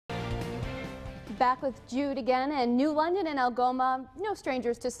Back with Jude again, and New London and Algoma, no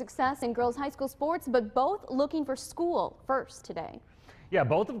strangers to success in girls high school sports, but both looking for school first today. Yeah,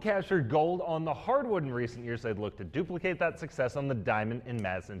 both have captured gold on the hardwood in recent years. They'd look to duplicate that success on the diamond in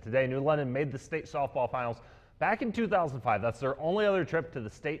Madison today. New London made the state softball finals back in 2005. That's their only other trip to the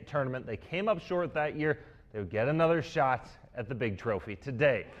state tournament. They came up short that year. They would get another shot at the big trophy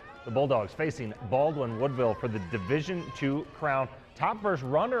today. The Bulldogs facing Baldwin-Woodville for the Division II crown. Top first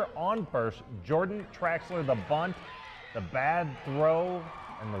runner on first, Jordan Traxler, the bunt, the bad throw,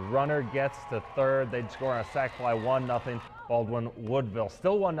 and the runner gets to third. They'd score on a sac fly, 1-0. Baldwin-Woodville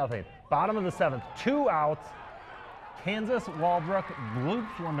still 1-0. Bottom of the seventh, 2 outs. Kansas Walbrook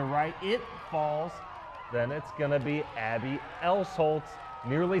bloops one to right. It falls. Then it's going to be Abby Elsholtz,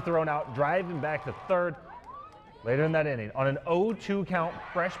 nearly thrown out, driving back to third. Later in that inning, on an 0-2 count,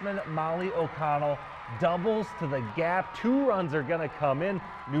 freshman Molly O'Connell doubles to the gap. 2 runs are going to come in.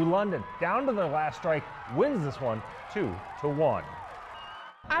 New London, down to their last strike, wins this one 2-1.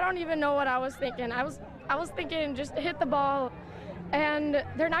 I don't even know what I was thinking. I was thinking just hit the ball, and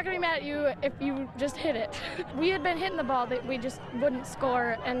they're not going to be mad at you if you just hit it. We had been hitting the ball that we just wouldn't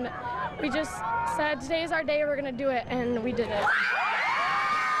score, and we just said today's our day, we're going to do it, and we did it.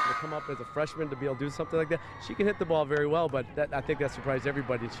 To come up as a freshman to be able to do something like that, she can hit the ball very well, but I think that surprised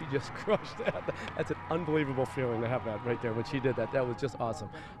everybody. She just crushed that. That's an unbelievable feeling to have that right there when she did that. That was just awesome.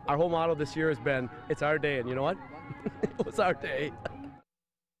 Our whole motto this year has been, it's our day, and you know what? It was our day.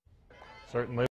 Certainly.